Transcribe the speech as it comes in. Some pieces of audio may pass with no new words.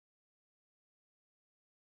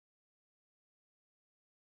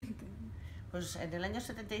Pues en el año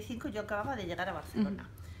 75 yo acababa de llegar a Barcelona.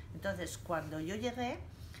 Entonces, cuando yo llegué,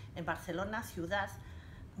 en Barcelona, ciudad,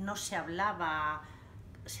 no se hablaba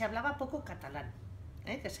poco catalán,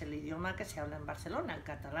 que es el idioma que se habla en Barcelona, el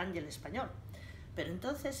catalán y el español. Pero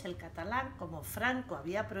entonces el catalán, como Franco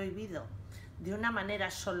había prohibido de una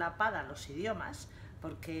manera solapada los idiomas,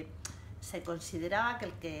 porque se consideraba que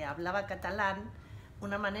el que hablaba catalán,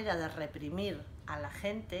 una manera de reprimir a la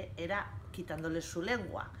gente era quitándoles su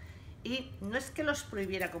lengua. Y no es que los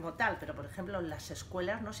prohibiera como tal, pero por ejemplo en las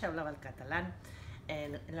escuelas no se hablaba el catalán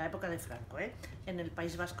en la época de Franco, En el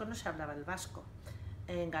País Vasco no se hablaba el vasco.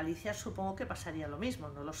 En Galicia supongo que pasaría lo mismo,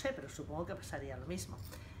 no lo sé, pero supongo que pasaría lo mismo.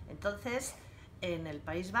 Entonces, en el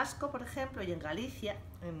País Vasco, por ejemplo, y en Galicia,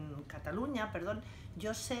 en Cataluña, perdón,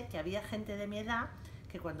 yo sé que había gente de mi edad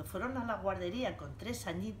que cuando fueron a la guardería con 3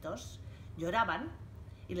 añitos lloraban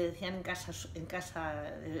y le decían en casa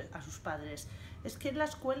a sus padres: es que en la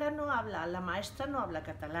escuela no habla, la maestra no habla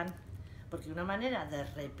catalán, porque una manera de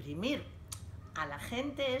reprimir a la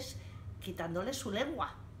gente es quitándole su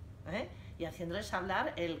lengua, y haciéndoles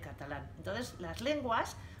hablar el catalán. Entonces las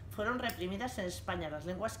lenguas fueron reprimidas en España, las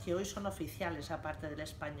lenguas que hoy son oficiales aparte del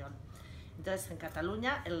español. Entonces en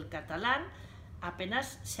Cataluña el catalán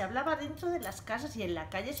apenas se hablaba dentro de las casas y en la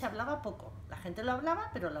calle se hablaba poco. La gente lo hablaba,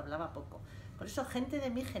 pero lo hablaba poco. Por eso gente de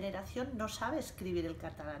mi generación no sabe escribir el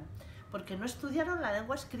catalán, porque no estudiaron la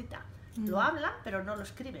lengua escrita. Lo hablan, pero no lo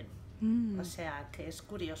escriben. O sea, que es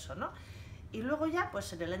curioso, ¿no? Y luego ya,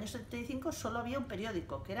 pues en el año 75 solo había un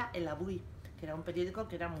periódico, que era El Avui, que era un periódico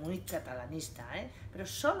que era muy catalanista, pero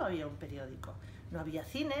solo había un periódico. No había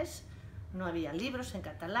cines, no había libros en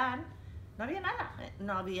catalán, no había nada,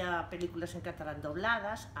 no había películas en catalán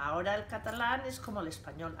dobladas. Ahora el catalán es como el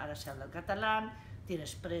español, ahora se habla el catalán,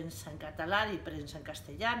 tienes prensa en catalán y prensa en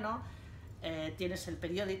castellano, tienes el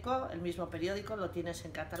periódico, el mismo periódico lo tienes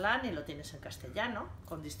en catalán y lo tienes en castellano,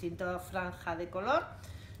 con distinta franja de color.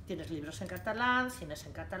 Tienes libros en catalán, cines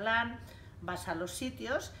en catalán, vas a los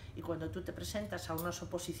sitios y cuando tú te presentas a unas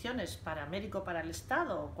oposiciones para médico para el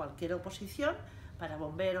Estado o cualquier oposición, para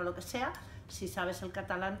bombero o lo que sea, si sabes el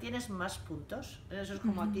catalán tienes más puntos. Eso es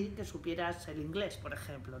como aquí que supieras el inglés, por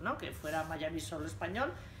ejemplo, ¿no? Que fuera Miami solo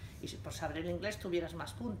español y si por saber el inglés tuvieras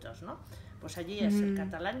más puntos, ¿no? Pues allí es el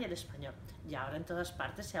catalán y el español. Y ahora en todas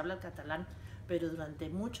partes se habla el catalán, pero durante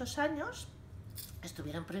muchos años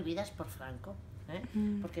estuvieron prohibidas por Franco,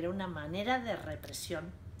 porque era una manera de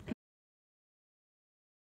represión.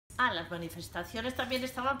 Las manifestaciones también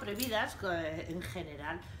estaban prohibidas en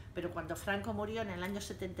general, pero cuando Franco murió en el año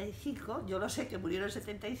 75, yo lo sé que murió en el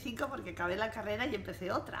 75 porque acabé la carrera y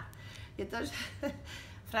empecé otra. Y entonces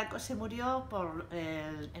Franco se murió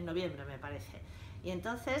en noviembre, me parece. Y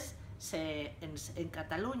entonces en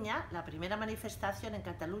Cataluña, la primera manifestación en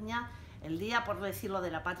Cataluña, el día, por decirlo,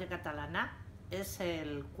 de la patria catalana, es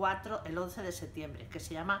el 11 de septiembre, que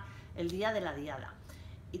se llama el Día de la Diada.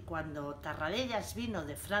 Y cuando Tarradellas vino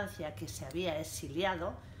de Francia, que se había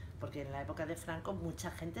exiliado, porque en la época de Franco mucha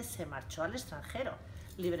gente se marchó al extranjero,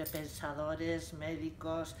 librepensadores,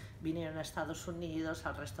 médicos, vinieron a Estados Unidos,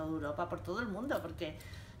 al resto de Europa, por todo el mundo, porque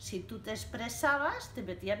si tú te expresabas te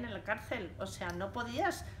metían en la cárcel, o sea, no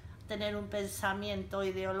podías tener un pensamiento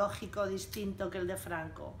ideológico distinto que el de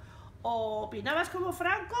Franco. O opinabas como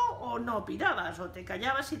Franco o no opinabas, o te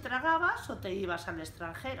callabas y tragabas o te ibas al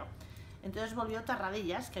extranjero. Entonces volvió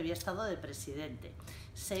Tarradellas, que había estado de presidente.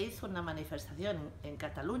 Se hizo una manifestación en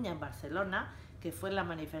Cataluña, en Barcelona, que fue la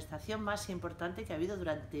manifestación más importante que ha habido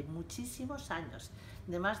durante muchísimos años,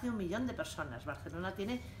 de más de 1 millón de personas. Barcelona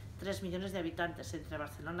tiene 3 millones de habitantes, entre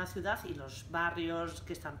Barcelona ciudad y los barrios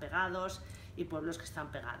que están pegados y pueblos que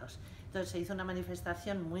están pegados. Entonces se hizo una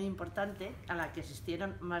manifestación muy importante a la que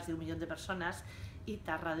asistieron más de 1 millón de personas y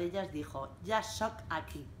Tarradellas dijo: ya soc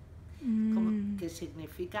aquí, que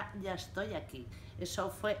significa ya estoy aquí. Eso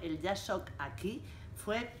fue el ya soc aquí,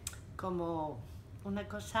 fue como una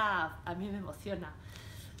cosa, a mí me emociona,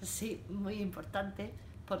 sí, muy importante,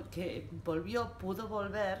 porque pudo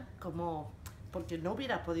volver como, porque no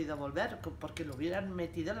hubiera podido volver, porque lo hubieran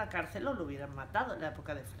metido en la cárcel o lo hubieran matado en la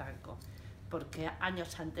época de Franco, porque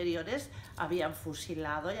años anteriores habían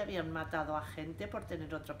fusilado y habían matado a gente por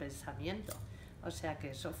tener otro pensamiento. O sea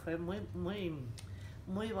que eso fue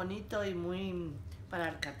muy bonito y muy, para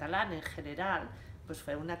el catalán en general, pues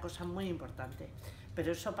fue una cosa muy importante.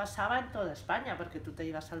 Pero eso pasaba en toda España, porque tú te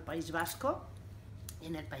ibas al País Vasco y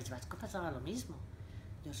en el País Vasco pasaba lo mismo.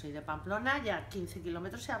 Yo soy de Pamplona y a 15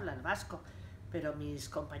 kilómetros se habla el vasco, pero mis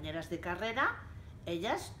compañeras de carrera,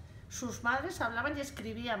 ellas, sus madres hablaban y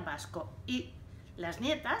escribían vasco, y las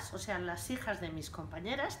nietas, o sea, las hijas de mis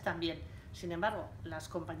compañeras también. Sin embargo, las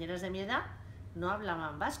compañeras de mi edad no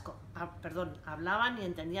hablaban vasco, perdón, hablaban y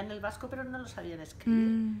entendían el vasco, pero no lo sabían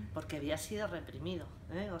escribir, porque había sido reprimido,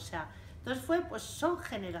 ¿eh? O sea, entonces pues son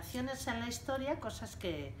generaciones en la historia, cosas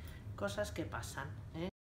que pasan, ¿eh?